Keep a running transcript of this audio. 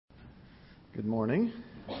Good morning.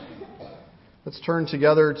 Let's turn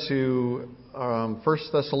together to 1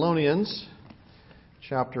 Thessalonians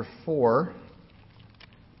chapter 4.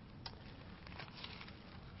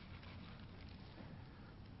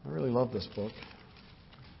 I really love this book.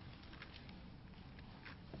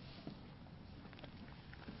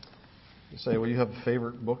 You say, well, you have a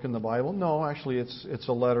favorite book in the Bible? No, actually, it's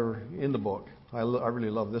a letter in the book. I really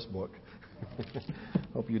love this book.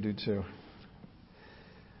 Hope you do too.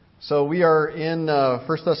 So we are in 1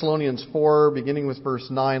 Thessalonians 4, beginning with verse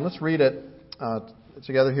 9. Let's read it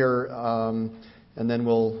together here, and then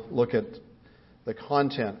we'll look at the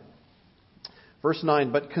content. Verse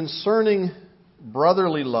 9, "But concerning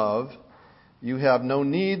brotherly love, you have no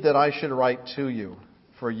need that I should write to you,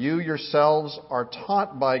 for you yourselves are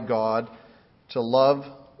taught by God to love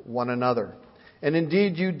one another. And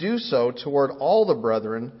indeed you do so toward all the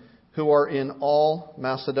brethren who are in all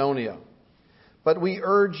Macedonia. But we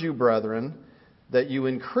urge you, brethren, that you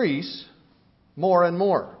increase more and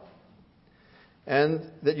more, and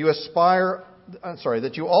that you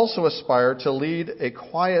also aspire to lead a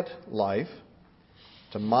quiet life,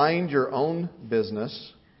 to mind your own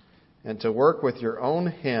business, and to work with your own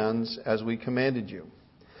hands as we commanded you,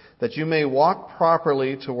 that you may walk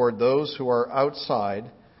properly toward those who are outside,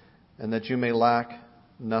 and that you may lack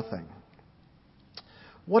nothing."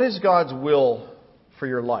 What is God's will for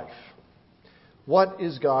your life? What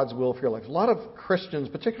is God's will for your life? A lot of Christians,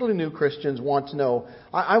 particularly new Christians, want to know,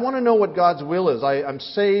 I want to know what God's will is. I'm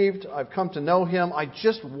saved. I've come to know Him. I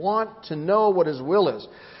just want to know what His will is.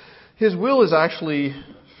 His will is actually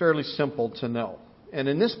fairly simple to know. And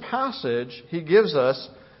in this passage, He gives us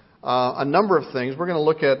a number of things. We're going to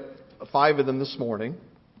look at 5 of them this morning.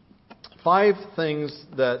 5 things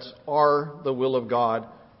that are the will of God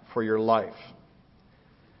for your life.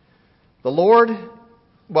 The Lord,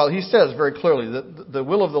 He says very clearly that the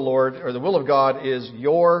will of the Lord, or the will of God, is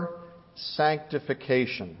your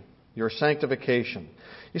sanctification. Your sanctification.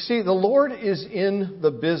 You see, the Lord is in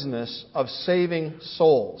the business of saving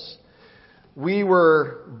souls. We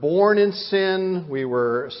were born in sin. We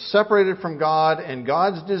were separated from God. And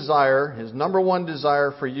God's desire, His number one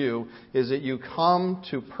desire for you, is that you come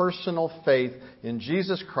to personal faith in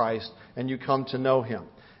Jesus Christ and you come to know Him.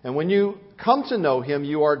 And when you come to know Him,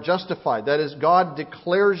 you are justified. That is, God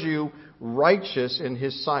declares you righteous in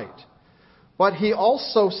His sight. But He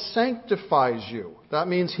also sanctifies you. That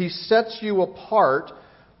means He sets you apart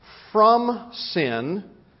from sin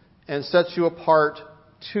and sets you apart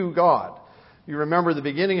to God. You remember the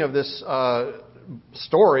beginning of this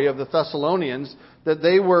story of the Thessalonians, that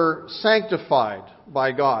they were sanctified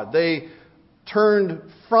by God. They turned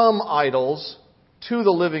from idols to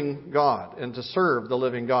the living God and to serve the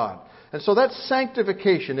living God. And so that's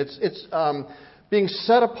sanctification. It's being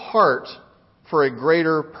set apart for a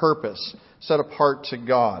greater purpose, set apart to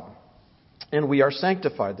God. And we are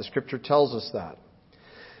sanctified. The Scripture tells us that.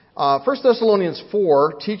 1 Thessalonians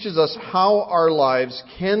 4 teaches us how our lives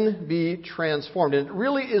can be transformed. And it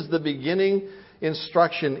really is the beginning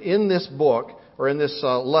instruction in this book, or in this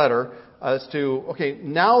letter, as to, okay,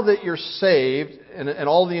 now that you're saved, and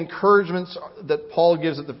all the encouragements that Paul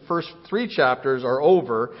gives at the first 3 chapters are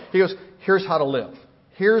over, he goes, here's how to live.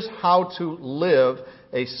 Here's how to live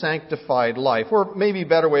a sanctified life. Or maybe a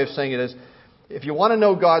better way of saying it is, if you want to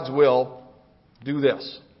know God's will, do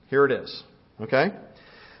this. Here it is. Okay?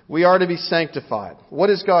 We are to be sanctified.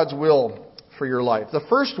 What is God's will for your life? The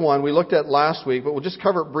first one we looked at last week, but we'll just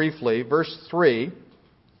cover it briefly. Verse 3.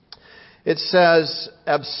 It says,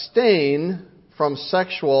 abstain from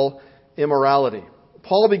sexual immorality.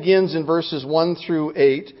 Paul begins in verses 1 through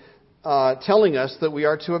 8 telling us that we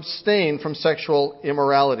are to abstain from sexual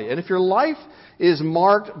immorality. And if your life is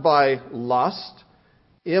marked by lust,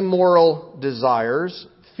 immoral desires,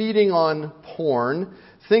 feeding on porn,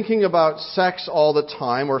 thinking about sex all the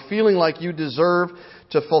time, or feeling like you deserve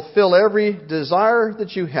to fulfill every desire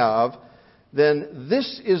that you have, then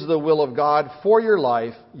this is the will of God for your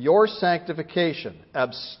life, your sanctification.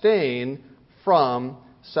 Abstain from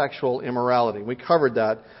sexual immorality. We covered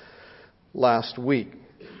that last week.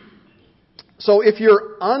 So if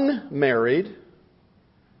you're unmarried,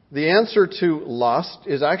 the answer to lust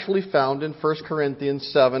is actually found in 1 Corinthians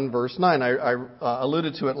 7, verse 9. I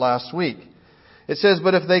alluded to it last week. It says,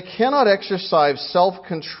 "But if they cannot exercise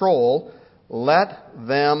self-control, let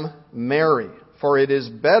them marry. For it is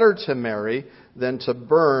better to marry than to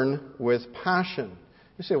burn with passion."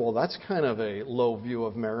 You say, well, that's kind of a low view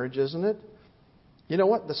of marriage, isn't it? You know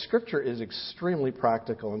what? The Scripture is extremely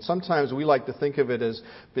practical. And sometimes we like to think of it as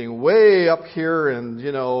being way up here and,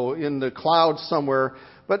 in the clouds somewhere.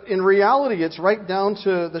 But in reality, it's right down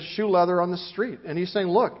to the shoe leather on the street. And he's saying,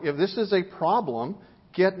 look, if this is a problem,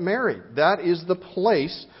 get married. That is the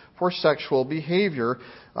place for sexual behavior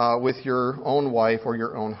with your own wife or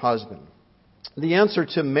your own husband. The answer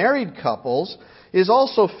to married couples is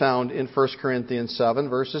also found in 1 Corinthians 7,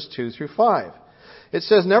 verses 2 through 5. It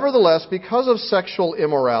says, nevertheless, because of sexual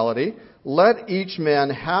immorality, let each man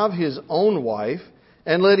have his own wife,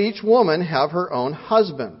 and let each woman have her own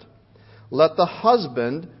husband. Let the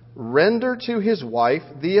husband render to his wife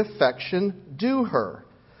the affection due her,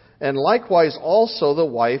 and likewise also the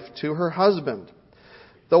wife to her husband.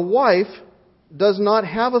 The wife does not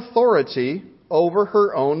have authority over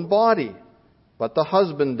her own body, but the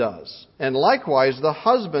husband does. And likewise the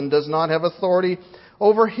husband does not have authority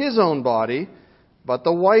over his own body, but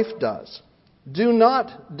the wife does. Do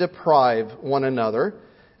not deprive one another,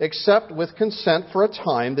 except with consent for a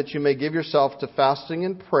time, that you may give yourself to fasting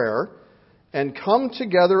and prayer, and come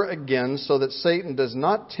together again, so that Satan does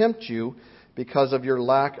not tempt you because of your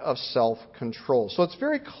lack of self-control. So it's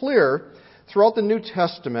very clear throughout the New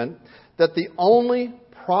Testament that the only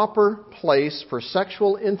proper place for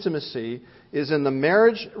sexual intimacy is in the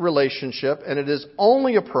marriage relationship, and it is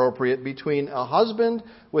only appropriate between a husband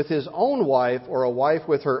with his own wife or a wife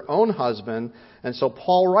with her own husband. And so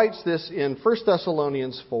Paul writes this in 1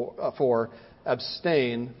 Thessalonians 4,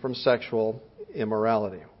 abstain from sexual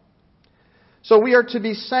immorality. So we are to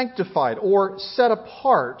be sanctified or set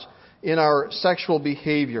apart in our sexual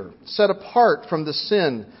behavior, set apart from the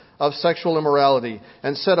sin of sexual immorality,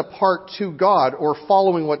 and set apart to God, or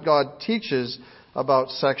following what God teaches about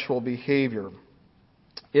sexual behavior.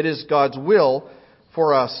 It is God's will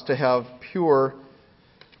for us to have pure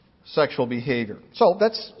sexual behavior. So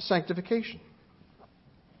that's sanctification.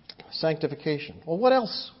 Sanctification. Well, what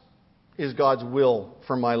else is God's will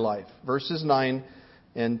for my life? Verses 9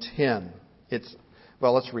 and 10.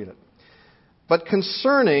 Let's read it. But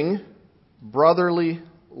concerning brotherly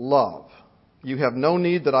love, you have no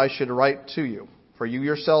need that I should write to you, for you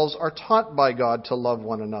yourselves are taught by God to love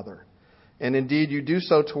one another. And indeed, you do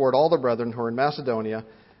so toward all the brethren who are in Macedonia.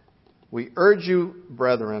 We urge you,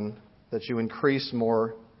 brethren, that you increase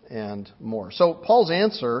more and more. So Paul's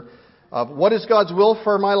answer of what is God's will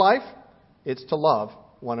for my life? It's to love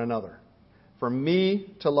one another. For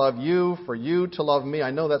me to love you, for you to love me. I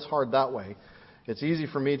know that's hard that way. It's easy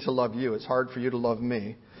for me to love you. It's hard for you to love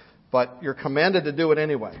me. But you're commanded to do it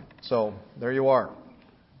anyway. So there you are.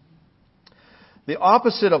 The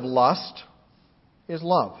opposite of lust is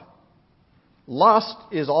love. Lust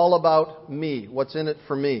is all about me. What's in it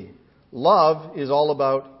for me? Love is all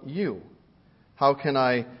about you. How can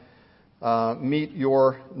I meet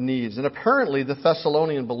your needs? And apparently the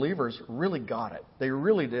Thessalonian believers really got it. They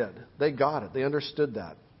really did. They got it. They understood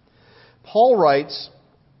that. Paul writes,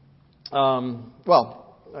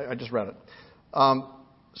 I just read it.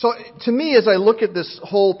 So to me, as I look at this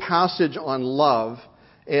whole passage on love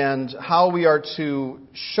and how we are to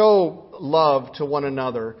show love to one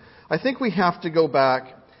another, I think we have to go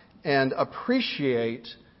back and appreciate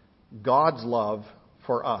God's love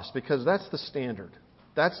for us, because that's the standard.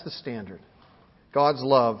 That's the standard. God's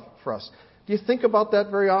love for us. Do you think about that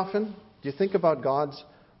very often? Do you think about God's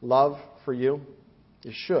love for you?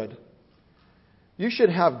 You should. You should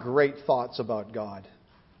have great thoughts about God.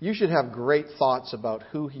 You should have great thoughts about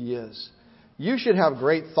who He is. You should have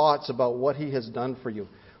great thoughts about what He has done for you.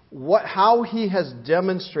 How He has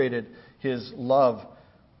demonstrated His love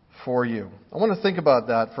for you. I want to think about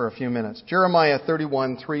that for a few minutes. Jeremiah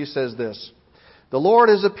 31:3 says this: The Lord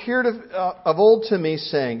has appeared of old to me,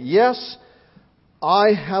 saying, Yes, I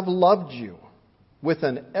have loved you with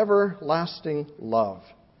an everlasting love.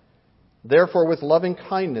 Therefore, with loving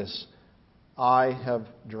kindness, I have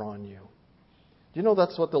drawn you. Do you know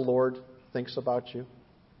that's what the Lord thinks about you?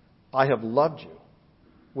 I have loved you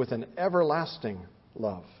with an everlasting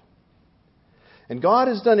love. And God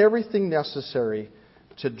has done everything necessary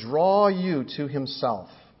to draw you to Himself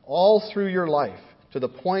all through your life, to the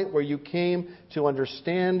point where you came to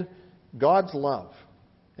understand God's love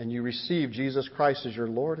and you received Jesus Christ as your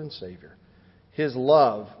Lord and Savior. His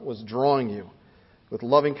love was drawing you. With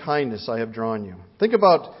loving kindness I have drawn you. Think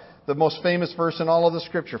about the most famous verse in all of the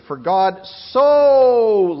Scripture. For God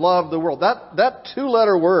so loved the world. That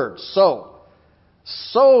two-letter word, so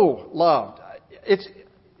loved.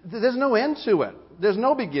 There's no end to it. There's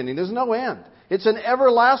no beginning. There's no end. It's an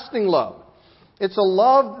everlasting love. It's a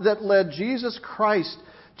love that led Jesus Christ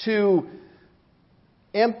to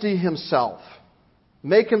empty Himself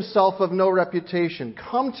make himself of no reputation,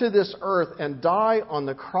 come to this earth and die on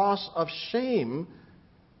the cross of shame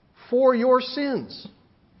for your sins.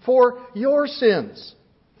 For your sins.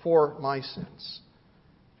 For my sins.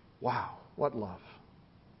 Wow, what love.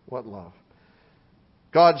 What love.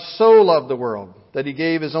 God so loved the world that He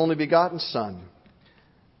gave His only begotten Son.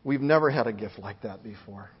 We've never had a gift like that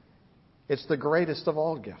before. It's the greatest of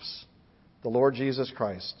all gifts, the Lord Jesus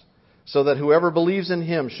Christ, so that whoever believes in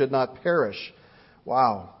Him should not perish.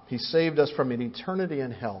 Wow, He saved us from an eternity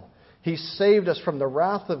in hell. He saved us from the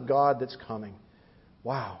wrath of God that's coming.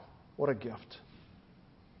 Wow, what a gift,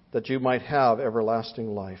 that you might have everlasting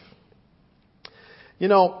life. You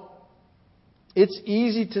know, it's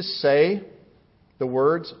easy to say the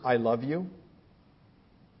words, I love you.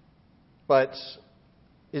 But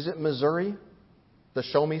is it Missouri, the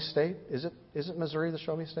show me state? Is it Missouri, the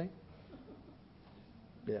show me state?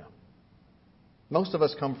 Yeah. Most of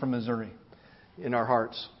us come from Missouri in our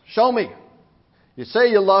hearts. Show me. You say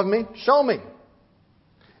you love me, show me.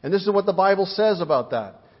 And this is what the Bible says about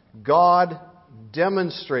that. God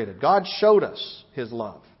demonstrated. God showed us His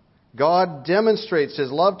love. God demonstrates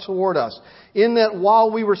His love toward us in that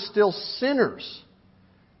while we were still sinners,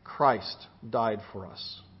 Christ died for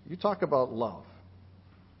us. You talk about love.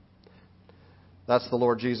 That's the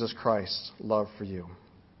Lord Jesus Christ's love for you.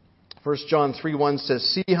 1 John 3:1 says,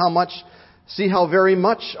 See how very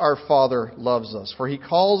much our Father loves us, for He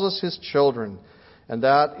calls us His children, and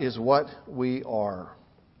that is what we are.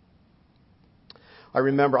 I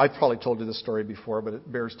remember, I've probably told you this story before, but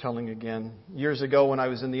it bears telling again. Years ago when I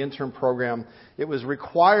was in the intern program, it was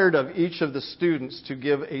required of each of the students to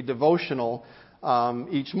give a devotional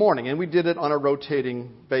each morning. And we did it on a rotating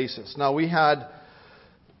basis. Now we had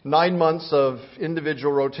 9 months of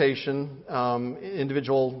individual rotation,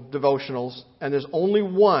 individual devotionals, and there's only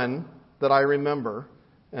one that I remember,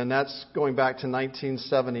 and that's going back to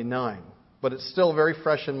 1979. But it's still very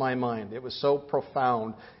fresh in my mind. It was so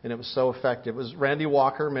profound and it was so effective. It was Randy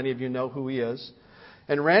Walker. Many of you know who he is.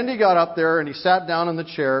 And Randy got up there and he sat down in the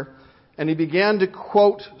chair and he began to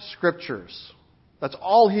quote scriptures. That's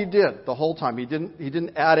all he did the whole time. He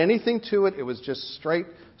didn't add anything to it. It was just straight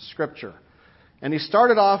scripture. And he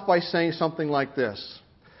started off by saying something like this.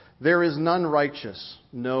 There is none righteous,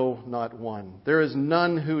 no, not one. There is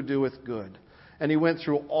none who doeth good. And he went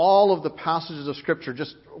through all of the passages of Scripture,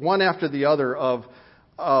 just one after the other, of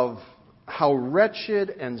how wretched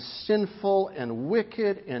and sinful and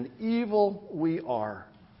wicked and evil we are.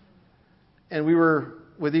 And we were,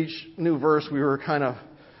 with each new verse, we were kind of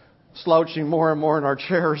slouching more and more in our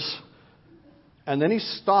chairs. And then he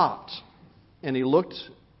stopped and he looked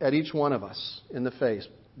at each one of us in the face.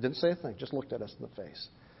 Didn't say a thing, just looked at us in the face.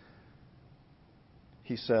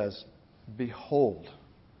 He says, Behold,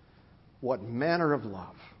 what manner of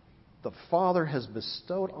love the Father has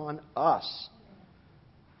bestowed on us,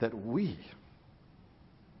 that we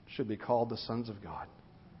should be called the sons of God.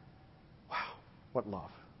 Wow, what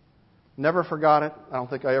love. Never forgot it. I don't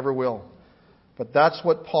think I ever will. But that's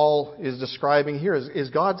what Paul is describing here, is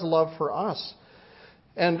God's love for us.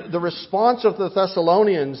 And the response of the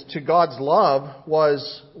Thessalonians to God's love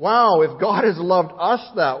was, wow, if God has loved us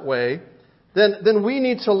that way, then we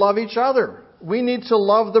need to love each other. We need to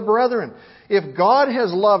love the brethren. If God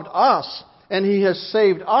has loved us and He has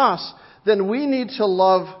saved us, then we need to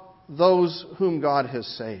love those whom God has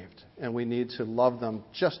saved. And we need to love them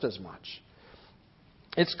just as much.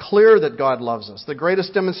 It's clear that God loves us. The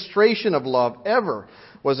greatest demonstration of love ever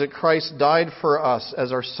was that Christ died for us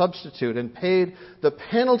as our substitute and paid the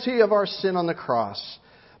penalty of our sin on the cross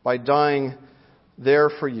by dying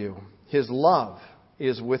there for you. His love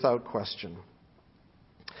is without question.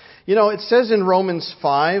 You know, it says in Romans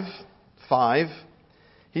 5:5,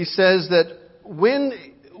 he says that when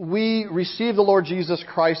we receive the Lord Jesus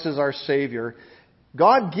Christ as our Savior,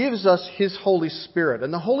 God gives us His Holy Spirit.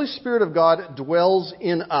 And the Holy Spirit of God dwells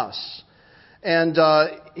in us. And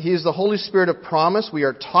He is the Holy Spirit of promise. We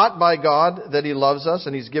are taught by God that He loves us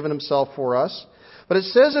and He's given Himself for us. But it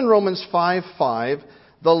says in Romans 5:5,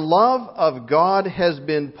 the love of God has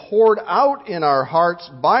been poured out in our hearts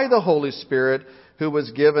by the Holy Spirit who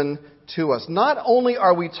was given to us. Not only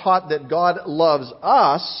are we taught that God loves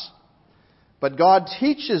us, but God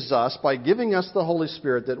teaches us by giving us the Holy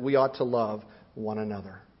Spirit that we ought to love one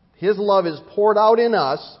another. His love is poured out in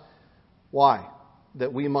us. Why?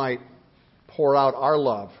 That we might pour out our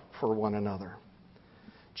love for one another.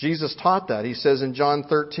 Jesus taught that. He says in John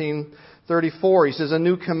 13:34, He says, A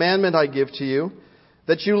new commandment I give to you,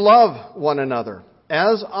 that you love one another,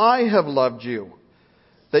 as I have loved you,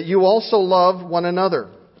 that you also love one another.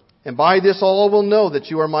 And by this all will know that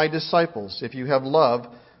you are my disciples, if you have love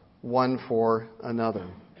one for another.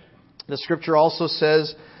 The Scripture also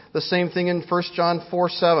says the same thing in 1 John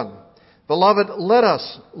 4:7. Beloved, let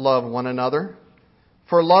us love one another,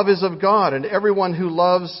 for love is of God, and everyone who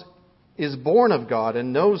loves is born of God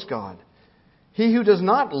and knows God. He who does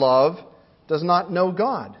not love does not know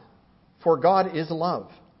God, for God is love.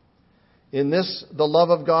 In this, the love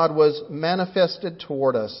of God was manifested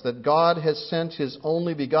toward us, that God has sent His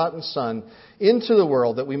only begotten Son into the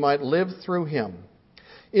world that we might live through Him.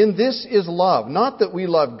 In this is love, not that we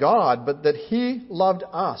love God, but that He loved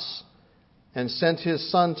us and sent His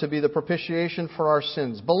Son to be the propitiation for our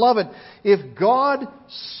sins. Beloved, if God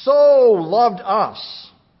so loved us,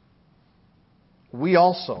 we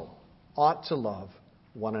also ought to love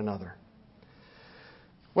one another.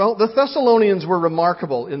 Well, the Thessalonians were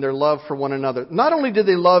remarkable in their love for one another. Not only did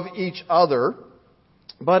they love each other,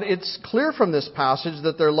 but it's clear from this passage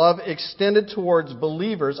that their love extended towards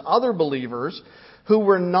believers, other believers, who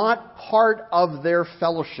were not part of their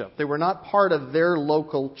fellowship. They were not part of their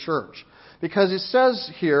local church. Because it says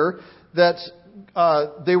here that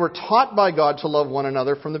they were taught by God to love one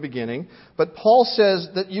another from the beginning. But Paul says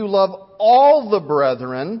that you love all the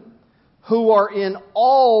brethren who are in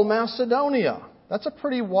all Macedonia. That's a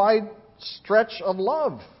pretty wide stretch of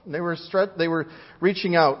love. They were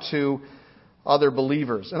reaching out to other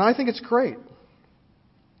believers. And I think it's great.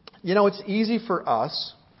 You know, it's easy for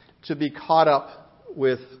us to be caught up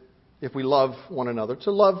with, if we love one another,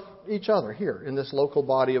 to love each other here in this local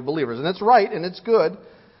body of believers. And it's right and it's good.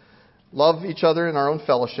 Love each other in our own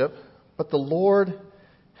fellowship. But the Lord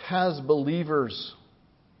has believers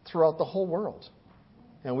throughout the whole world.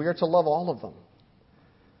 And we are to love all of them.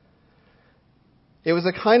 It was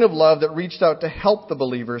a kind of love that reached out to help the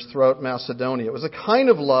believers throughout Macedonia. It was a kind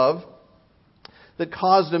of love that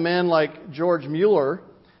caused a man like George Mueller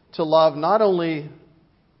to love not only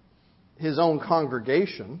his own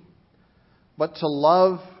congregation, but to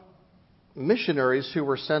love missionaries who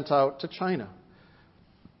were sent out to China.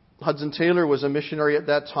 Hudson Taylor was a missionary at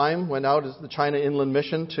that time, went out as the China Inland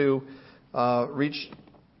Mission to reach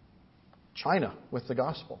China with the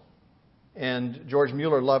gospel. And George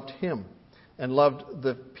Mueller loved him and loved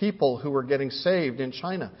the people who were getting saved in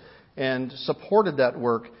China and supported that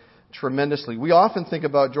work tremendously. We often think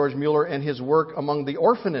about George Mueller and his work among the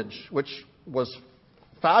orphanage, which was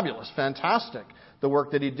fabulous, fantastic, the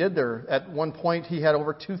work that he did there. At one point, he had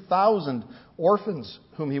over 2,000 orphans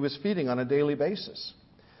whom he was feeding on a daily basis.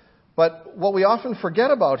 But what we often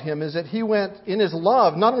forget about him is that he went in his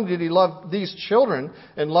love. Not only did he love these children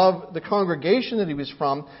and love the congregation that he was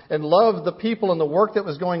from and love the people and the work that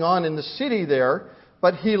was going on in the city there,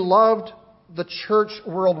 but he loved the church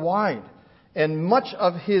worldwide. And much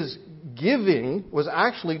of his giving was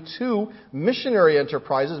actually to missionary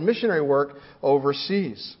enterprises, missionary work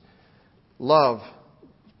overseas. Love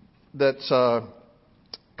that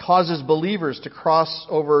causes believers to cross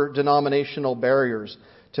over denominational barriers,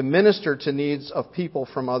 to minister to needs of people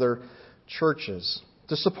from other churches,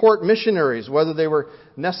 to support missionaries, whether they were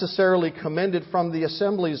necessarily commended from the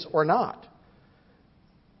assemblies or not,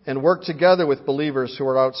 and work together with believers who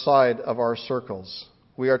are outside of our circles.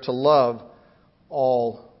 We are to love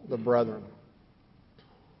all the brethren.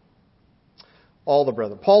 All the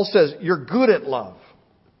brethren. Paul says, you're good at love,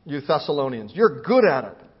 you Thessalonians. You're good at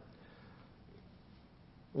it.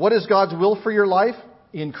 What is God's will for your life?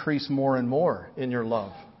 Increase more and more in your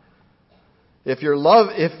love.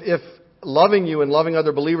 If loving you and loving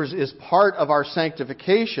other believers is part of our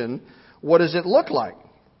sanctification, what does it look like?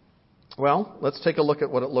 Well, let's take a look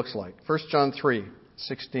at what it looks like. 1 John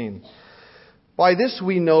 3:16. By this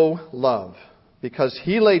we know love, because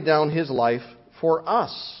He laid down His life for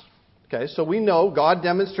us. Okay, so we know God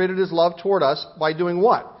demonstrated His love toward us by doing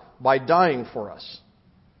what? By dying for us.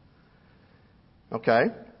 Okay?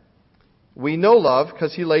 We know love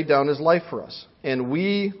because He laid down His life for us. And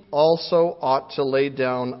we also ought to lay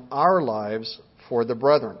down our lives for the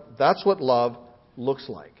brethren. That's what love looks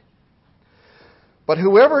like. But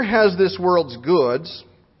whoever has this world's goods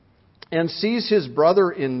and sees his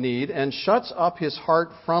brother in need and shuts up his heart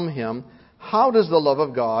from him, how does the love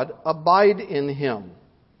of God abide in him?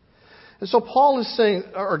 And so Paul is saying,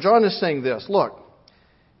 or John is saying this, look,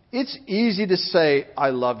 it's easy to say,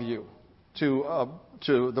 I love you to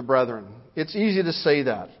the brethren. It's easy to say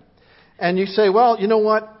that. And you say, well, you know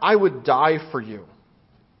what? I would die for you.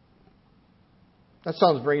 That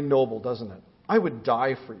sounds very noble, doesn't it? I would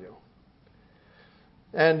die for you.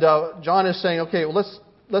 And John is saying, okay, well,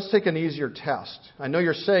 let's take an easier test. I know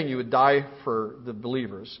you're saying you would die for the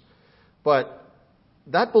believers, but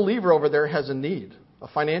that believer over there has a need, a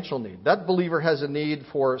financial need. That believer has a need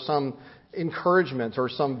for some encouragement or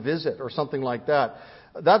some visit or something like that.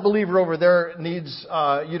 That believer over there needs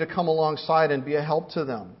you to come alongside and be a help to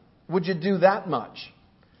them. Would you do that much?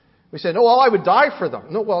 We said, oh, well, I would die for them.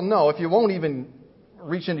 No, well, no, if you won't even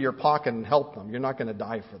reach into your pocket and help them, you're not going to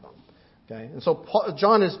die for them. Okay? And so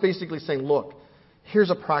John is basically saying, look, here's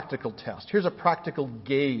a practical test. Here's a practical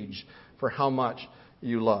gauge for how much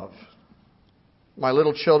you love. My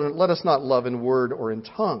little children, let us not love in word or in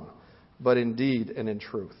tongue, but in deed and in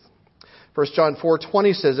truth. 1 John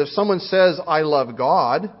 4:20 says, if someone says, I love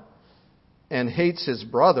God, and hates his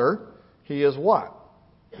brother, he is what?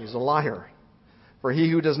 He's a liar. For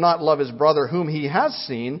he who does not love his brother whom he has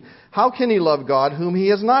seen, how can he love God whom he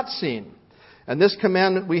has not seen? And this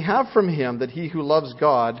commandment we have from him, that he who loves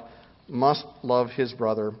God must love his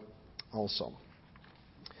brother also.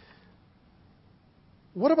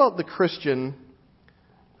 What about the Christian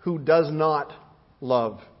who does not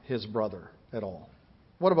love his brother at all?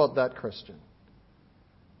 What about that Christian?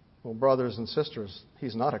 Well, brothers and sisters,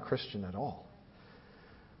 he's not a Christian at all.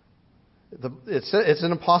 It's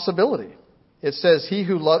an impossibility. It says, he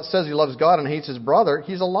who says he loves God and hates his brother,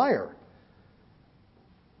 he's a liar.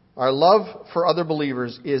 Our love for other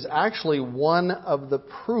believers is actually one of the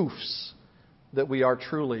proofs that we are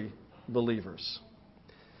truly believers.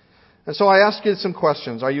 And so I ask you some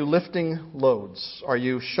questions. Are you lifting loads? Are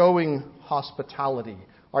you showing hospitality?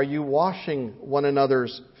 Are you washing one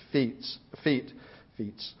another's feet?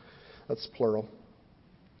 That's plural.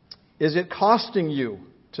 Is it costing you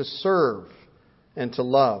to serve and to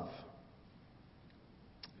love?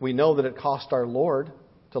 We know that it cost our Lord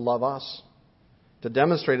to love us, to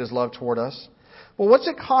demonstrate His love toward us. Well, what's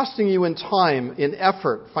it costing you in time, in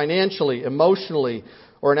effort, financially, emotionally,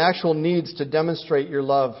 or in actual needs to demonstrate your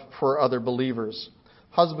love for other believers?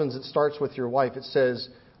 Husbands, it starts with your wife. It says,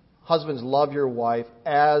 husbands, love your wife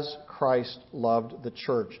as Christ loved the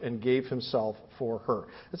church and gave Himself for her.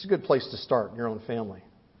 That's a good place to start in your own family.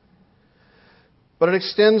 But it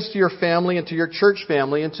extends to your family and to your church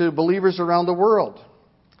family and to believers around the world.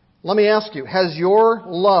 Let me ask you, has your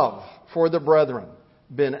love for the brethren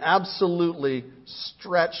been absolutely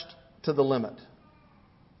stretched to the limit?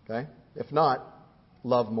 Okay? If not,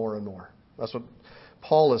 love more and more. That's what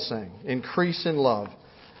Paul is saying. Increase in love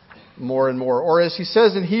more and more. Or as he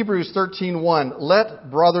says in Hebrews 13:1,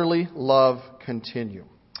 let brotherly love continue.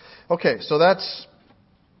 Okay, so that's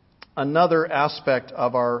another aspect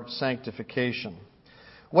of our sanctification.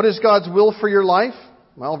 What is God's will for your life?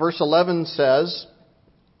 Well, verse 11 says,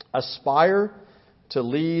 aspire to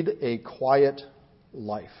lead a quiet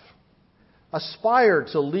life. Aspire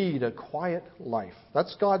to lead a quiet life.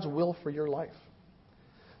 That's God's will for your life.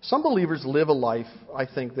 Some believers live a life, I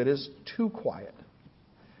think, that is too quiet.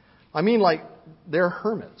 I mean, like, they're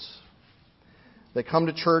hermits. They come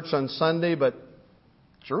to church on Sunday, but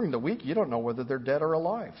during the week, you don't know whether they're dead or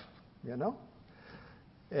alive, you know?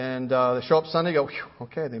 And they show up Sunday, go,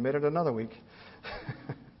 okay, they made it another week.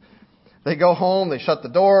 They go home, they shut the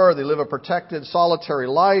door, they live a protected, solitary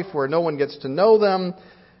life where no one gets to know them.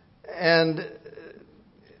 And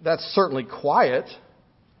that's certainly quiet,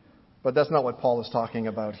 but that's not what Paul is talking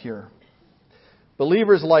about here.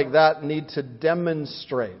 Believers like that need to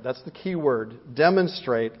demonstrate, that's the key word,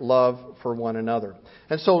 demonstrate love for one another.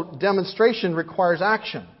 And so demonstration requires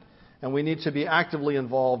action, and we need to be actively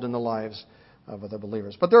involved in the lives of other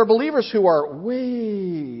believers. But there are believers who are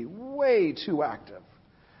way, way too active.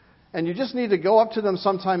 And you just need to go up to them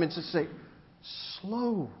sometime and just say,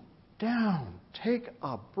 slow down, take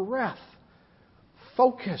a breath,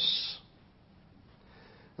 focus.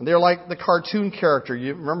 And they're like the cartoon character.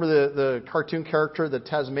 You remember the cartoon character, the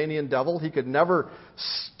Tasmanian devil? He could never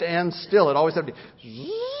stand still. It always had to be,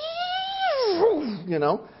 you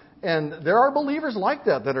know. And there are believers like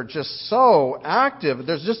that are just so active.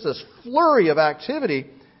 There's just this flurry of activity,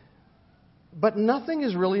 but nothing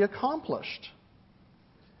is really accomplished.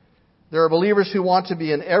 There are believers who want to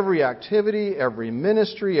be in every activity, every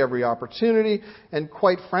ministry, every opportunity, and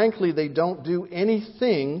quite frankly, they don't do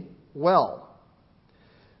anything well.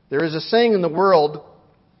 There is a saying in the world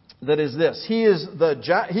that is this: he is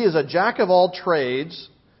a jack of all trades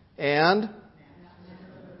and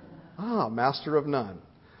master of none.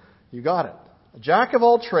 You got it. A jack of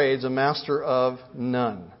all trades, a master of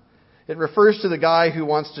none. It refers to the guy who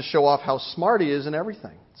wants to show off how smart he is in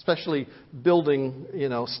everything, especially building,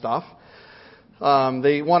 stuff.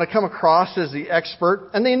 They want to come across as the expert,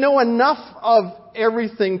 and they know enough of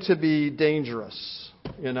everything to be dangerous,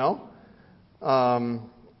 They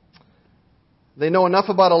know enough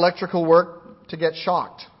about electrical work to get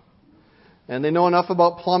shocked. And they know enough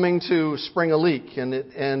about plumbing to spring a leak.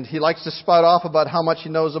 And he likes to spout off about how much he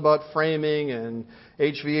knows about framing and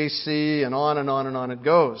HVAC and on and on and on it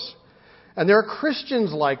goes. And there are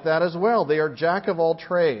Christians like that as well. They are jack of all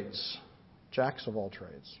trades. Jacks of all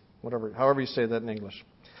trades. However you say that in English.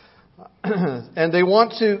 And they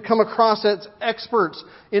want to come across as experts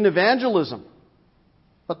in evangelism,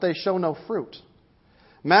 but they show no fruit.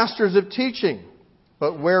 Masters of teaching,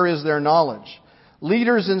 but where is their knowledge?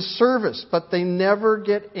 Leaders in service, but they never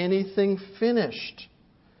get anything finished.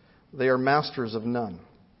 They are masters of none.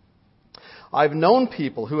 I've known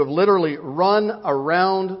people who have literally run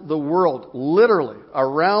around the world,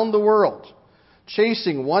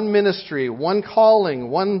 chasing one ministry, one calling,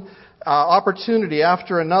 one opportunity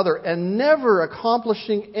after another, and never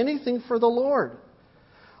accomplishing anything for the Lord.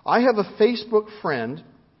 I have a Facebook friend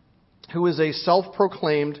who is a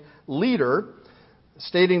self-proclaimed leader,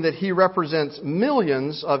 stating that he represents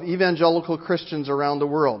millions of evangelical Christians around the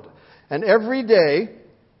world. And every day,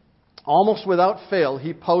 almost without fail,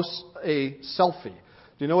 he posts a selfie. Do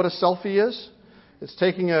you know what a selfie is? It's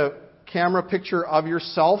taking a camera picture of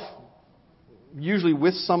yourself, usually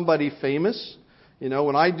with somebody famous. You know,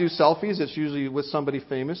 when I do selfies, it's usually with somebody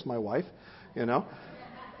famous, my wife, you know.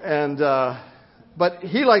 And but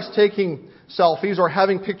he likes taking selfies or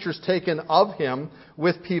having pictures taken of him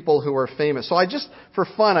with people who are famous. So for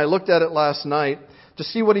fun, I looked at it last night to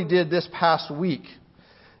see what he did this past week.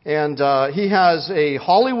 And he has a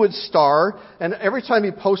Hollywood star, and every time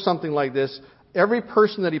he posts something like this, every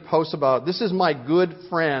person that he posts about, this is my good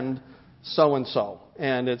friend so-and-so.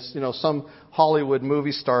 And it's, some Hollywood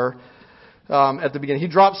movie star at the beginning. He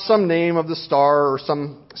drops some name of the star or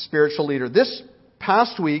some spiritual leader. This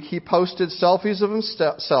past week, he posted selfies of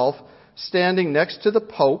himself standing next to the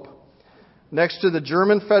Pope, next to the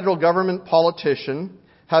German federal government politician,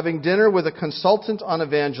 having dinner with a consultant on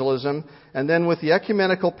evangelism, and then with the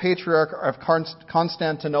ecumenical patriarch of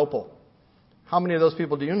Constantinople. How many of those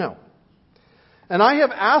people do you know? And I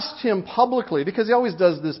have asked him publicly, because he always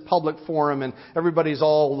does this public forum, and everybody's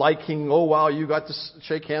all liking, oh wow, you got to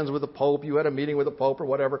shake hands with the Pope, you had a meeting with the Pope or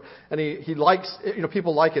whatever. And he likes,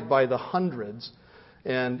 people like it by the hundreds.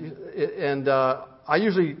 And I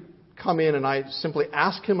usually come in and I simply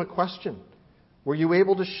ask him a question. Were you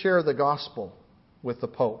able to share the gospel with the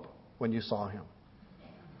Pope when you saw him?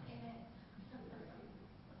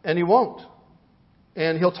 And he won't.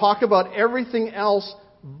 And he'll talk about everything else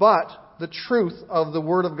but the truth of the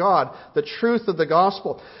Word of God, the truth of the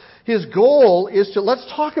gospel. His goal is let's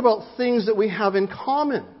talk about things that we have in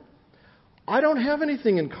common. I don't have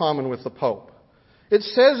anything in common with the Pope. It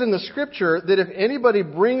says in the Scripture that if anybody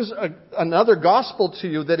brings another gospel to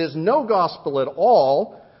you that is no gospel at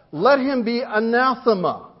all, let him be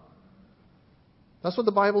anathema. That's what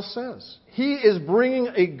the Bible says. He is bringing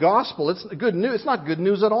a gospel. It's good news. It's not good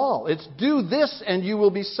news at all. It's do this and you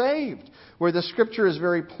will be saved. Where the Scripture is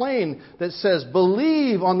very plain that says,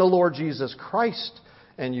 believe on the Lord Jesus Christ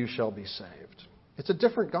and you shall be saved. It's a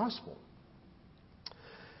different gospel.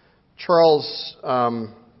 Charles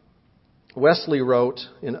Wesley wrote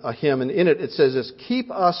in a hymn, and in it says this: keep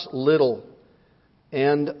us little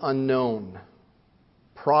and unknown,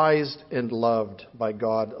 prized and loved by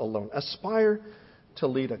God alone. Aspire to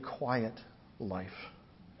lead a quiet life.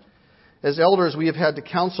 As elders, we have had to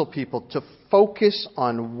counsel people to focus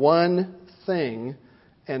on one thing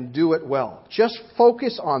and do it well. Just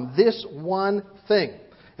focus on this one thing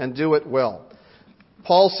and do it well.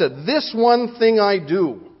 Paul said, this one thing I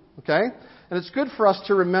do. Okay? And it's good for us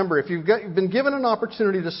to remember, if you've been given an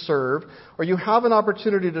opportunity to serve, or you have an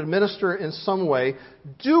opportunity to minister in some way,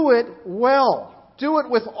 do it well. Do it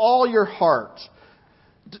with all your heart.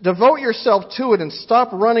 Devote yourself to it and stop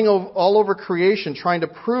running all over creation trying to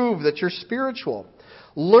prove that you're spiritual.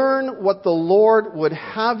 Learn what the Lord would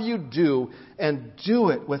have you do and do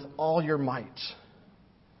it with all your might.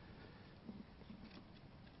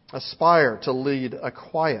 Aspire to lead a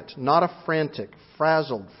quiet, not a frantic,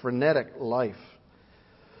 frazzled, frenetic life.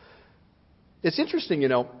 It's interesting,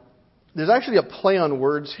 there's actually a play on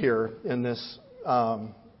words here in this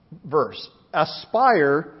verse.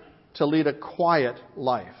 Aspire to lead a quiet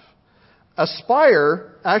life.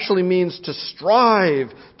 Aspire actually means to strive,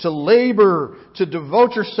 to labor, to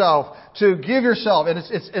devote yourself, to give yourself. And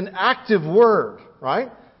it's an active word, right?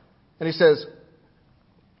 And he says,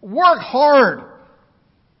 work hard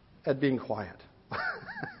at being quiet.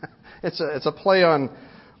 It's a play on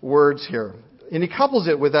words here. And he couples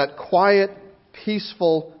it with that quiet,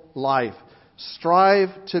 peaceful life. Strive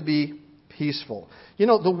to be peaceful.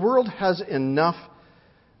 The world has enough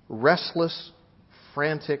restless,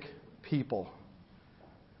 frantic people.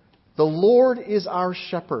 The Lord is our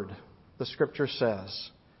shepherd, the Scripture says,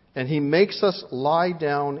 and He makes us lie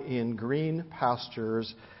down in green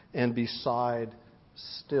pastures and beside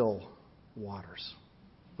still waters.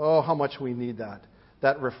 Oh, how much we need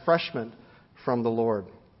that refreshment from the Lord.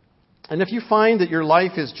 And if you find that your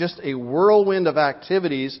life is just a whirlwind of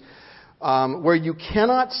activities where you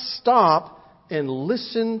cannot stop and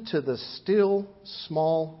listen to the still,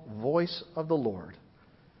 small voice of the Lord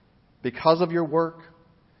because of your work,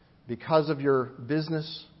 because of your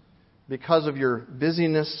business, because of your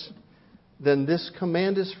busyness, then this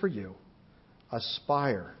command is for you.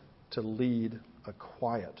 Aspire to lead a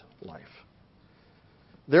quiet life.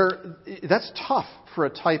 That's tough for a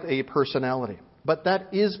type A personality, but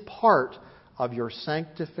that is part of your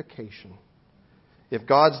sanctification. It's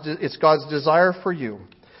God's desire for you.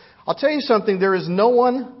 I'll tell you something, there is no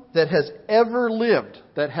one that has ever lived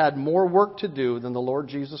that had more work to do than the Lord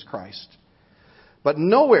Jesus Christ. But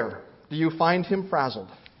nowhere do you find him frazzled.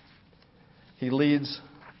 He leads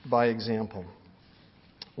by example.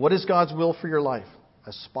 What is God's will for your life?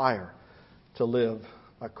 Aspire to live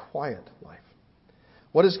a quiet life.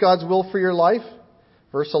 What is God's will for your life?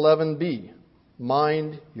 Verse 11b,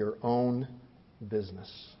 mind your own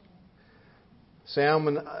business. Sam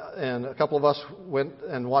and a couple of us went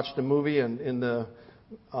and watched a movie, and there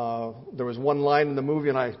was one line in the movie,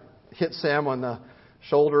 and I hit Sam on the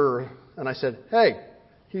shoulder, and I said, "Hey,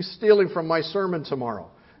 he's stealing from my sermon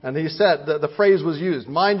tomorrow." And he said, the phrase was used,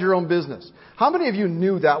 mind your own business. How many of you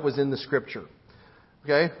knew that was in the Scripture?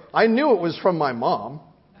 Okay, I knew it was from my mom.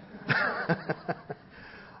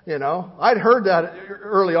 I'd heard that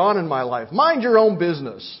early on in my life. Mind your own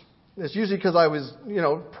business. It's usually because I was,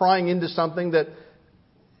 prying into something that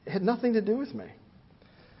had nothing to do with me.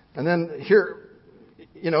 And then here,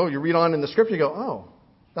 you read on in the Scripture, you go, oh,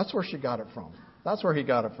 that's where she got it from. That's where he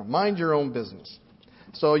got it from. Mind your own business.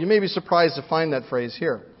 So you may be surprised to find that phrase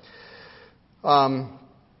here.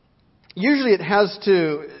 Usually it has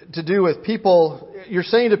to do with people, you're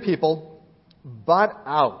saying to people, butt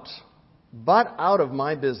out of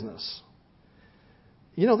my business.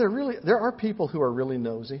 There are people who are really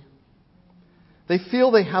nosy. They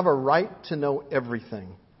feel they have a right to know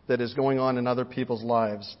everything that is going on in other people's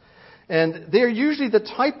lives. And they're usually the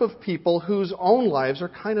type of people whose own lives are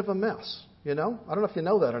kind of a mess. I don't know if you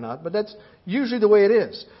know that or not, but that's usually the way it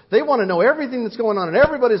is. They want to know everything that's going on in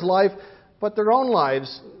everybody's life, but their own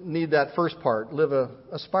lives need that first part,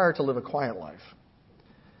 aspire to live a quiet life.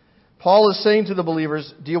 Paul is saying to the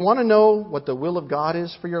believers, do you want to know what the will of God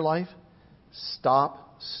is for your life?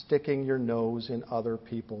 Stop sticking your nose in other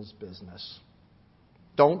people's business.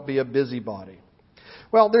 Don't be a busybody.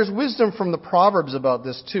 Well, there's wisdom from the Proverbs about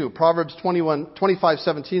this too. Proverbs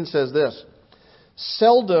 25:17 says this,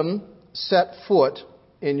 seldom set foot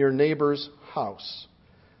in your neighbor's house,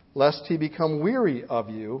 lest he become weary of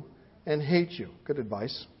you and hate you. Good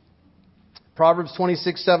advice. Proverbs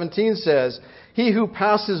 26:17 says, he who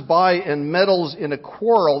passes by and meddles in a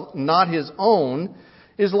quarrel not his own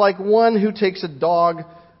is like one who takes a dog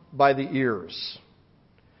by the ears.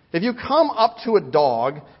 If you come up to a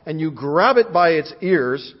dog and you grab it by its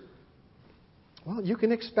ears, well, you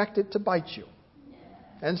can expect it to bite you.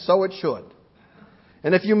 And so it should.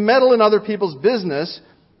 And if you meddle in other people's business,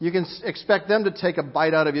 you can expect them to take a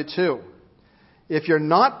bite out of you too. If you're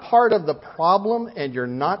not part of the problem and you're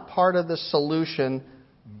not part of the solution,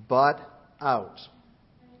 butt out.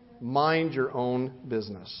 Mind your own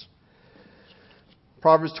business.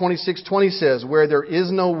 Proverbs 26:20 says, where there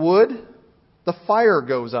is no wood, the fire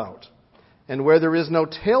goes out. And where there is no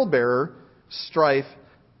talebearer, strife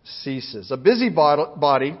ceases. A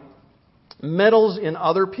busybody meddles in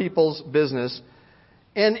other people's business,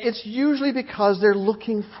 and it's usually because they're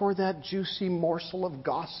looking for that juicy morsel of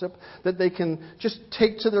gossip that they can just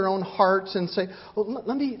take to their own hearts and say, oh,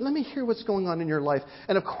 let me hear what's going on in your life.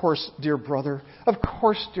 And of course, dear brother, of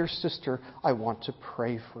course, dear sister, I want to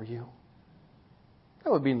pray for you.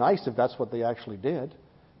 That would be nice if that's what they actually did.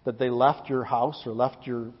 That they left your house or left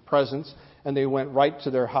your presence and they went right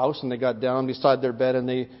to their house and they got down beside their bed and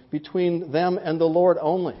they, between them and the Lord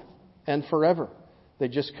only and forever, they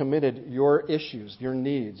just committed your issues, your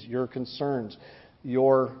needs, your concerns,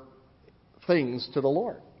 your things to the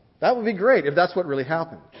Lord. That would be great if that's what really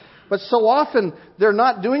happened. But so often they're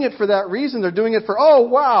not doing it for that reason. They're doing it for, oh,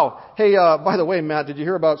 wow. Hey, by the way, Matt, did you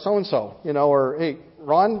hear about so-and-so? Or, hey,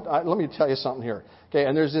 Ron, let me tell you something here. Okay,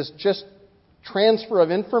 and there's this just transfer of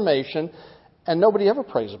information, and nobody ever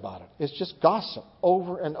prays about it. It's just gossip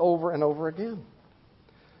over and over and over again.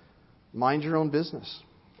 Mind your own business.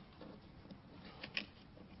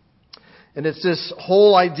 And it's this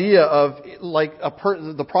whole idea of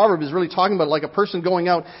the proverb is really talking about like a person going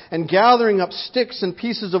out and gathering up sticks and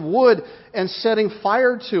pieces of wood and setting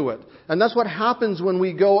fire to it. And that's what happens when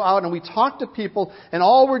we go out and we talk to people, and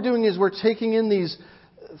all we're doing is we're taking in these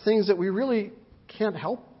things that we really can't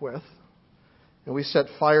help with, and we set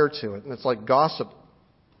fire to it. And it's like gossip.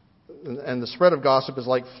 And the spread of gossip is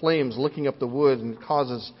like flames licking up the wood, and it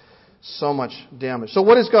causes so much damage. So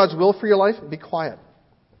what is God's will for your life? Be quiet.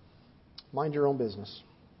 Mind your own business.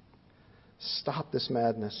 Stop this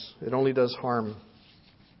madness. It only does harm.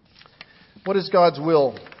 What is God's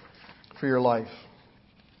will for your life?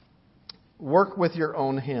 Work with your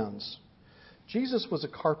own hands. Jesus was a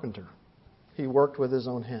carpenter. He worked with his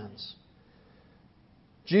own hands.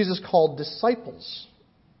 Jesus called disciples,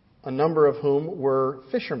 a number of whom were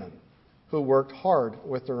fishermen who worked hard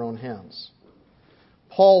with their own hands.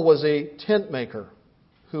 Paul was a tent maker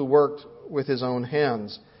who worked with his own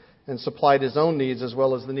hands and supplied his own needs as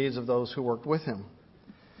well as the needs of those who worked with him.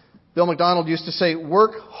 Bill MacDonald used to say,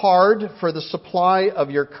 work hard for the supply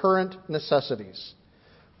of your current necessities.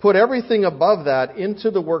 Put everything above that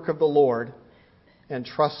into the work of the Lord and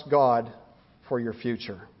trust God for your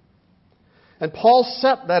future. And Paul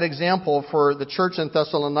set that example for the church in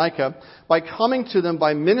Thessalonica by coming to them,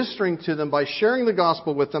 by ministering to them, by sharing the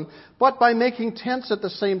gospel with them, but by making tents at the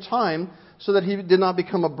same time so that he did not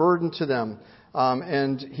become a burden to them.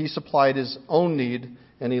 And he supplied his own need,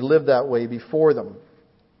 and he lived that way before them.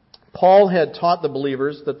 Paul had taught the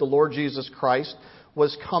believers that the Lord Jesus Christ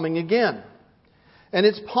was coming again. And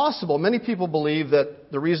it's possible, many people believe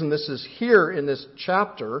that the reason this is here in this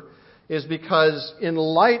chapter is because in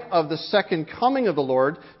light of the second coming of the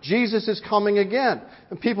Lord, Jesus is coming again.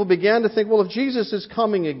 And people began to think, well, if Jesus is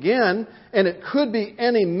coming again, and it could be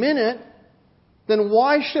any minute, then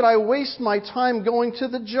why should I waste my time going to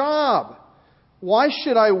the job? Why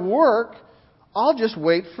should I work? I'll just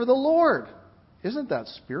wait for the Lord. Isn't that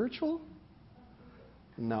spiritual?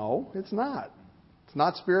 No, it's not. It's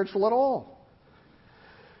not spiritual at all.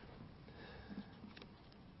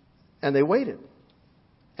 And they waited.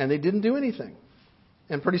 And they didn't do anything.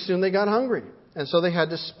 And pretty soon they got hungry. And so they had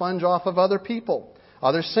to sponge off of other people,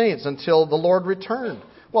 other saints, until the Lord returned.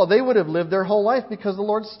 Well, they would have lived their whole life because the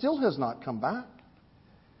Lord still has not come back.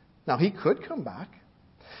 Now, He could come back.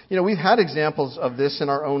 You know, we've had examples of this in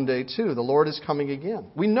our own day too. The Lord is coming again.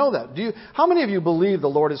 We know that. How many of you believe the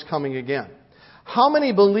Lord is coming again? How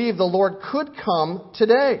many believe the Lord could come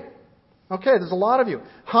today? Okay, there's a lot of you.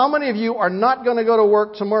 How many of you are not going to go to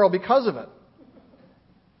work tomorrow because of it?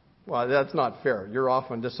 Well, that's not fair. You're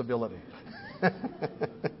off on disability.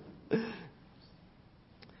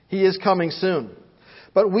 He is coming soon.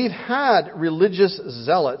 But we've had religious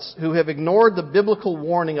zealots who have ignored the biblical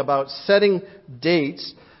warning about setting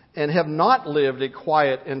dates and have not lived a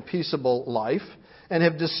quiet and peaceable life and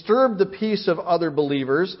have disturbed the peace of other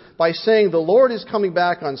believers by saying the Lord is coming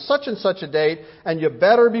back on such and such a date and you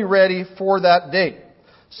better be ready for that date.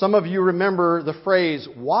 Some of you remember the phrase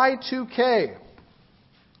Y2K.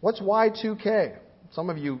 What's Y2K? Some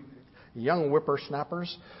of you young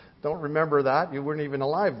whippersnappers don't remember that. You weren't even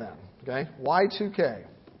alive then. Okay? Y2K.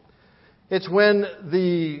 It's when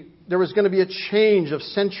there was going to be a change of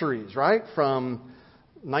centuries, right? From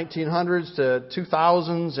 1900s to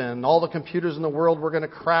 2000s, and all the computers in the world were going to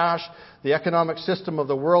crash. The economic system of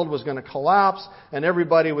the world was going to collapse, and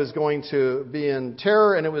everybody was going to be in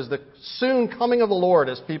terror. And it was the soon coming of the Lord,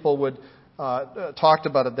 as people would talked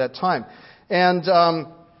about at that time. And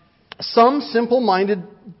some simple-minded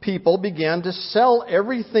people began to sell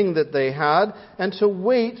everything that they had and to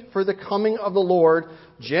wait for the coming of the Lord,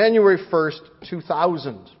 January 1st,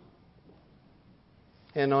 2000.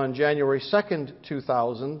 And on January 2nd,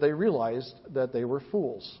 2000, they realized that they were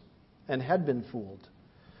fools and had been fooled.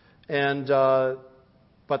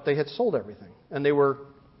 But they had sold everything, and they were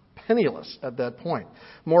penniless at that point.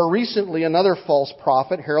 More recently, another false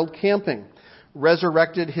prophet, Harold Camping,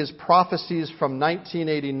 resurrected his prophecies from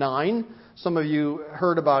 1989. Some of you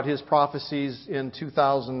heard about his prophecies in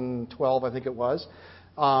 2012, I think it was.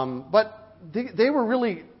 But they were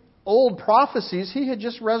really old prophecies he had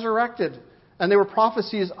just resurrected. And they were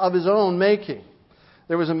prophecies of his own making.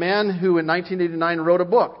 There was a man who in 1989 wrote a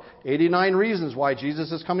book, 89 Reasons Why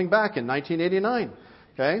Jesus is Coming Back, in 1989.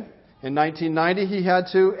 Okay? In 1990, he had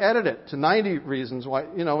to edit it to 90 Reasons Why.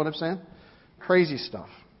 You know what I'm saying? Crazy stuff.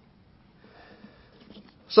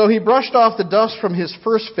 So he brushed off the dust from his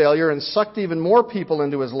first failure and sucked even more people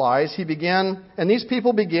into his lies. And these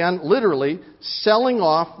people began literally selling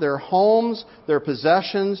off their homes, their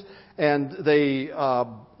possessions, and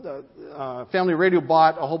Family Radio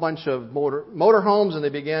bought a whole bunch of motorhomes, and they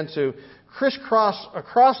began to crisscross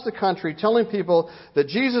across the country telling people that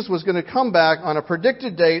Jesus was going to come back on a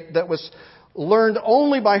predicted date that was learned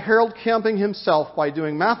only by Harold Camping himself by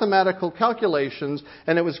doing mathematical calculations,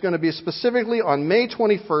 and it was going to be specifically on May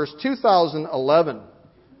 21st, 2011.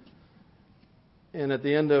 And at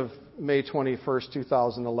the end of May 21st,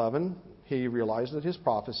 2011, he realized that his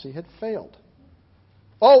prophecy had failed.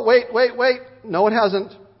 Oh, wait. No, it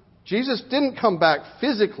hasn't. Jesus didn't come back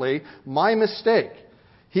physically. My mistake.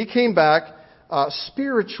 He came back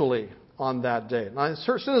spiritually on that day. And as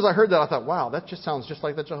soon as I heard that, I thought, wow, that just sounds just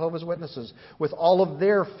like the Jehovah's Witnesses with all of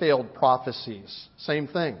their failed prophecies. Same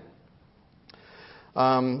thing.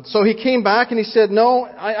 So he came back and he said, no,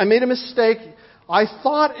 I made a mistake. I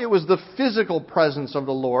thought it was the physical presence of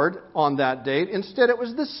the Lord on that date. Instead, it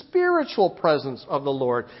was the spiritual presence of the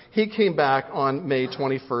Lord. He came back on May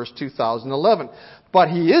 21st, 2011. But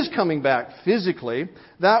he is coming back physically.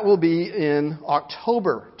 That will be in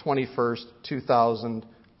October 21st,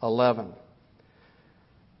 2011.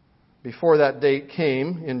 Before that date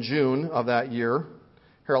came, in June of that year,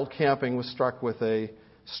 Harold Camping was struck with a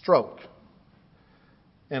stroke.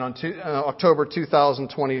 And on October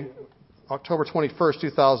 21st,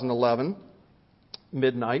 2011,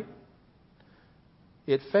 midnight,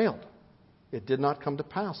 it failed. It did not come to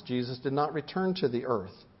pass. Jesus did not return to the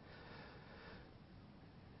earth.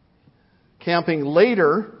 Camping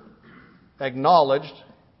later acknowledged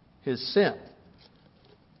his sin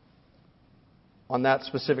on that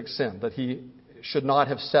specific sin, that he should not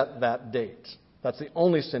have set that date. That's the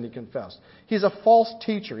only sin he confessed. He's a false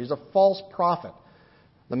teacher. He's a false prophet.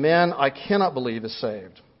 The man, I cannot believe, is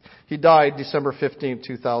saved. He died December 15,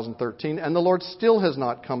 2013, and the Lord still has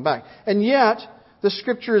not come back. And yet, the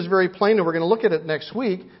Scripture is very plain, and we're going to look at it next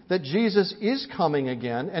week, that Jesus is coming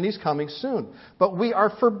again, and He's coming soon. But we are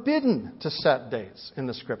forbidden to set dates in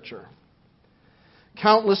the Scripture.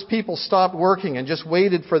 Countless people stopped working and just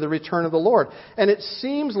waited for the return of the Lord. And it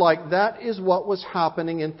seems like that is what was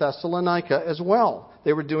happening in Thessalonica as well.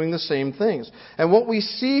 They were doing the same things. And what we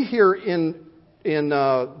see here in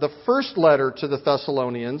the first letter to the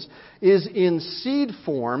Thessalonians is in seed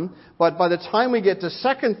form, but by the time we get to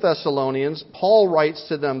 2 Thessalonians, Paul writes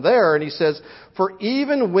to them there, and he says, "For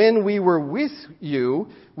even when we were with you,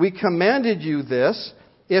 we commanded you this,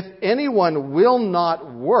 if anyone will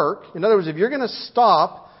not work," in other words, if you're going to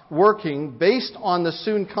stop working based on the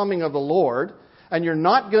soon coming of the Lord, and you're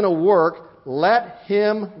not going to work, let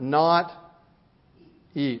him not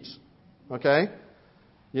eat. Okay?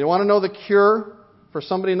 You want to know the cure for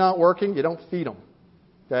somebody not working? You don't feed them.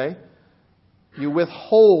 Okay? You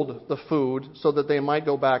withhold the food so that they might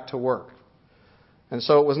go back to work. And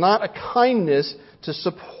so it was not a kindness to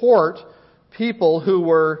support people who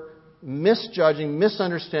were misjudging,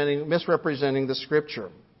 misunderstanding, misrepresenting the Scripture.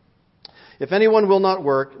 "If anyone will not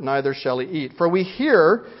work, neither shall he eat. For we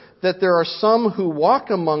hear that there are some who walk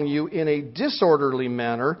among you in a disorderly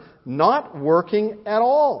manner, not working at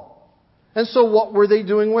all." And so what were they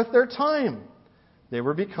doing with their time? They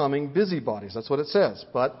were becoming busybodies. That's what it says.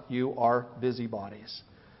 But you are busybodies.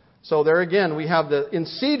 So there again, we have in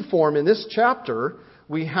seed form in this chapter,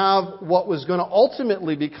 we have what was going to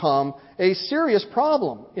ultimately become a serious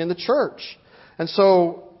problem in the church. And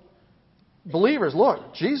so, believers,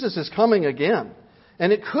 look, Jesus is coming again.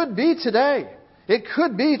 And it could be today. It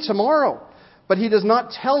could be tomorrow. But He does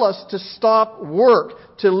not tell us to stop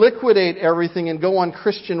work, to liquidate everything and go on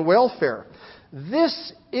Christian welfare.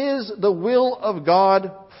 This is the will of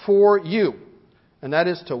God for you. And that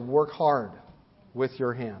is to work hard with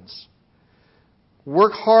your hands.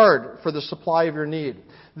 Work hard for the supply of your need.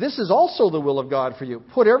 This is also the will of God for you.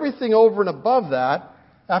 Put everything over and above that,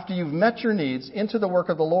 after you've met your needs, into the work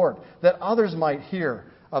of the Lord, that others might hear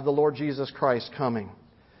of the Lord Jesus Christ coming.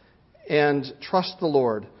 And trust the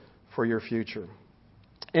Lord for your future.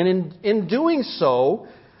 And in doing so,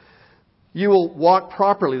 you will walk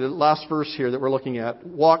properly. The last verse here that we're looking at,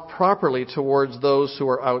 walk properly towards those who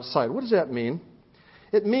are outside. What does that mean?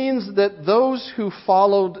 It means that those who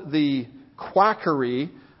followed the quackery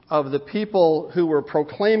of the people who were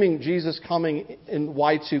proclaiming Jesus coming in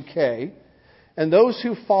Y2K, and those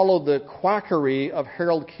who followed the quackery of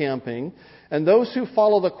Harold Camping, and those who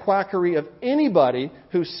follow the quackery of anybody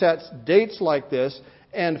who sets dates like this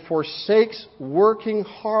and forsakes working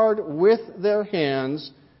hard with their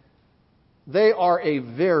hands, they are a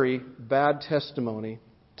very bad testimony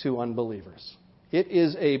to unbelievers. It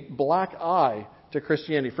is a black eye to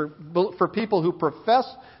Christianity for people who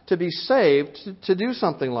profess to be saved to do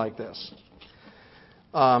something like this.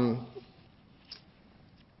 To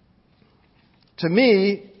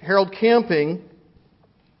me, Harold Camping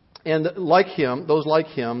and those like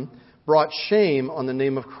him, brought shame on the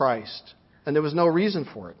name of Christ. And there was no reason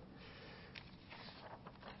for it.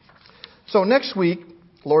 So next week,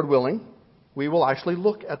 Lord willing, we will actually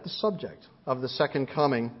look at the subject of the second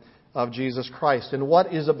coming of Jesus Christ and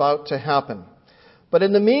what is about to happen. But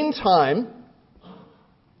in the meantime,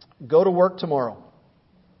 go to work tomorrow.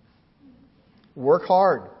 Work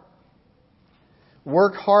hard.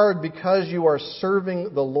 Work hard because you are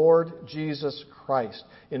serving the Lord Jesus Christ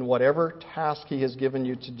in whatever task He has given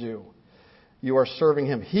you to do. You are serving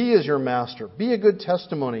Him. He is your master. Be a good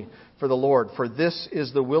testimony for the Lord, for this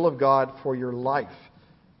is the will of God for your life.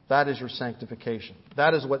 That is your sanctification.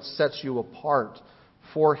 That is what sets you apart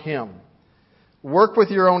for Him. Work with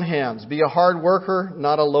your own hands. Be a hard worker,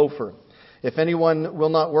 not a loafer. If anyone will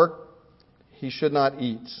not work, he should not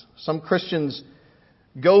eat. Some Christians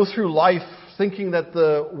go through life thinking that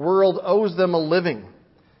the world owes them a living.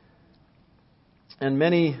 And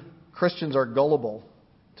many Christians are gullible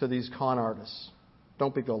to these con artists.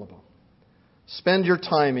 Don't be gullible. Spend your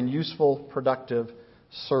time in useful, productive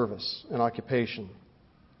service and occupation.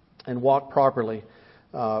 And walk properly,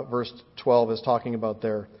 verse 12 is talking about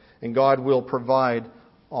there. And God will provide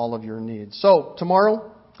all of your needs. So,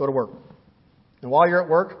 tomorrow, go to work. And while you're at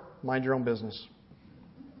work, mind your own business.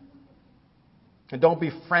 And don't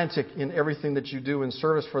be frantic in everything that you do in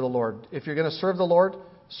service for the Lord. If you're going to serve the Lord,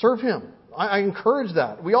 serve Him. I encourage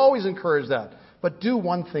that. We always encourage that. But do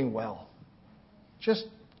one thing well. Just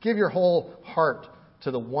give your whole heart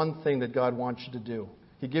to the one thing that God wants you to do.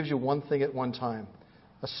 He gives you one thing at one time.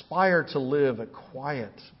 Aspire to live a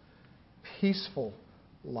quiet, peaceful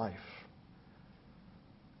life.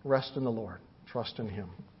 Rest in the Lord. Trust in Him.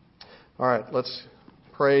 All right, let's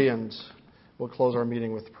pray and we'll close our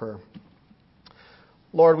meeting with prayer.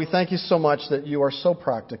 Lord, we thank You so much that You are so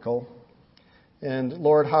practical. And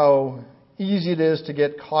Lord, how easy it is to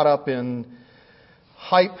get caught up in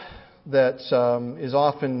hype that is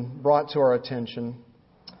often brought to our attention.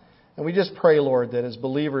 And we just pray, Lord, that as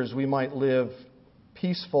believers we might live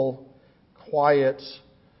peaceful, quiet,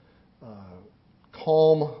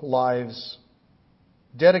 calm lives,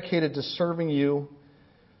 dedicated to serving You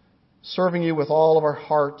with all of our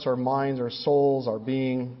hearts, our minds, our souls, our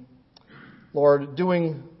being. Lord,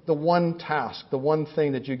 doing the one task, the one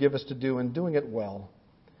thing that You give us to do, and doing it well.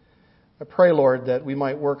 I pray, Lord, that we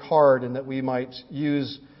might work hard and that we might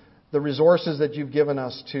use the resources that You've given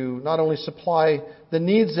us to not only supply the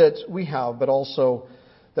needs that we have, but also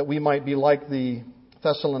that we might be like the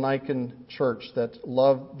Thessalonican church that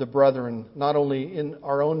loved the brethren, not only in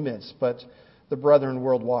our own midst, but the brethren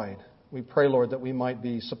worldwide. We pray, Lord, that we might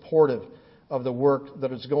be supportive of the work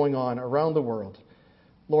that is going on around the world.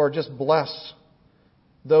 Lord, just bless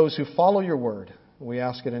those who follow Your word. We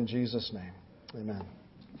ask it in Jesus' name. Amen.